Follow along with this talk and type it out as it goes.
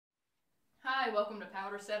Hi, welcome to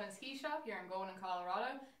Powder7 Ski Shop here in Golden,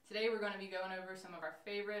 Colorado. Today we're going to be going over some of our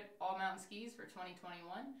favorite all-mountain skis for 2021.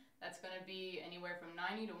 That's going to be anywhere from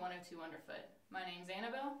 90 to 102 underfoot. My name's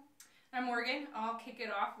Annabelle. I'm Morgan. I'll kick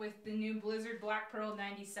it off with the new Blizzard Black Pearl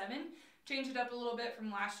 97. Change it up a little bit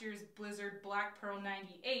from last year's Blizzard Black Pearl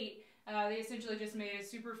 98. They essentially just made a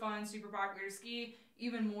super fun, super popular ski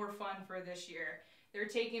even more fun for this year. They're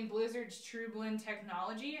taking Blizzard's TruBlend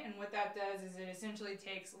technology, and what that does is it essentially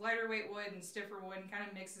takes lighter weight wood and stiffer wood and kind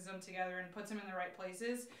of mixes them together and puts them in the right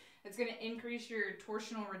places. It's going to increase your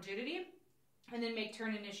torsional rigidity and then make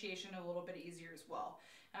turn initiation a little bit easier as well.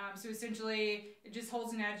 So essentially, it just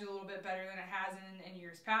holds an edge a little bit better than it has in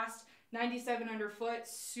years past. 97 underfoot,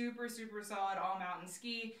 super solid all-mountain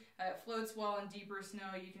ski. It floats well in deeper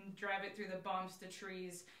snow. You can drive it through the bumps, the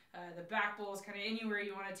trees, the back bowls, kind of anywhere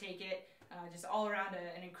you want to take it. Just all around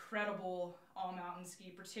an incredible all-mountain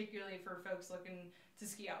ski, particularly for folks looking to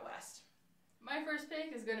ski out west. My first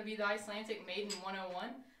pick is going to be the Icelantic Maiden 101.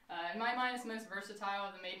 In my mind, it's the most versatile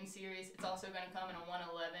of the Maiden series. It's also going to come in a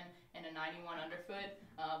 111 and a 91 underfoot.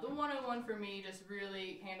 The 101 for me just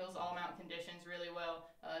really handles all mount conditions really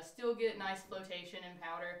well. Still get nice flotation and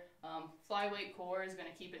powder. Flyweight core is going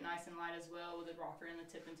to keep it nice and light as well with a rocker in the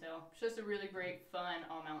tip and tail. It's just a really great, fun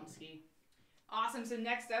all mountain ski. Awesome, so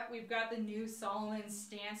next up we've got the new Salomon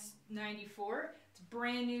Stance 94. It's a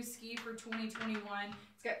brand new ski for 2021.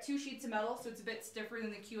 It's got 2 sheets of metal, so it's a bit stiffer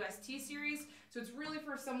than the QST series. So it's really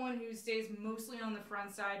for someone who stays mostly on the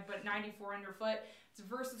front side, but 94 underfoot. It's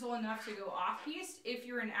versatile enough to go off-piste if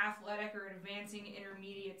you're an athletic or an advancing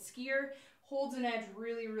intermediate skier. Holds an edge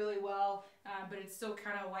really well, but it's still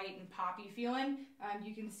kind of light and poppy feeling.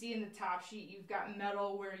 You can see in the top sheet you've got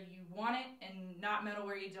metal where you want it and not metal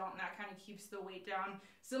where you don't, and that kind of keeps the weight down.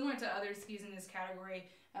 Similar to other skis in this category,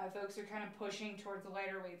 folks are kind of pushing towards the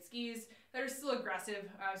lighter weight skis that are still aggressive.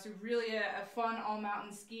 So really a fun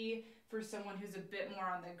all-mountain ski for someone who's a bit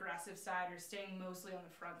more on the aggressive side or staying mostly on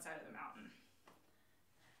the front side of the mountain.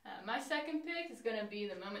 My second pick is going to be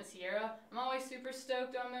the Moment Sierra. I'm always super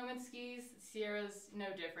stoked on Moment skis. Sierra's no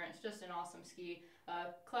different. It's just an awesome ski.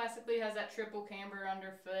 Classically has that triple camber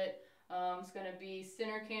underfoot. It's going to be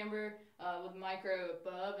center camber with micro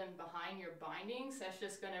above and behind your bindings. That's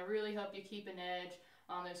just going to really help you keep an edge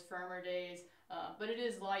on those firmer days. But it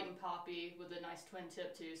is light and poppy with a nice twin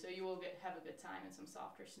tip too, so you will have a good time in some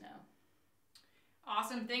softer snow.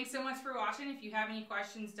 Awesome. Thanks so much for watching. If you have any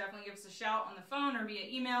questions, definitely give us a shout on the phone or via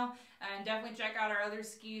email. And definitely check out our other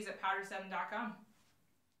skis at powder7.com.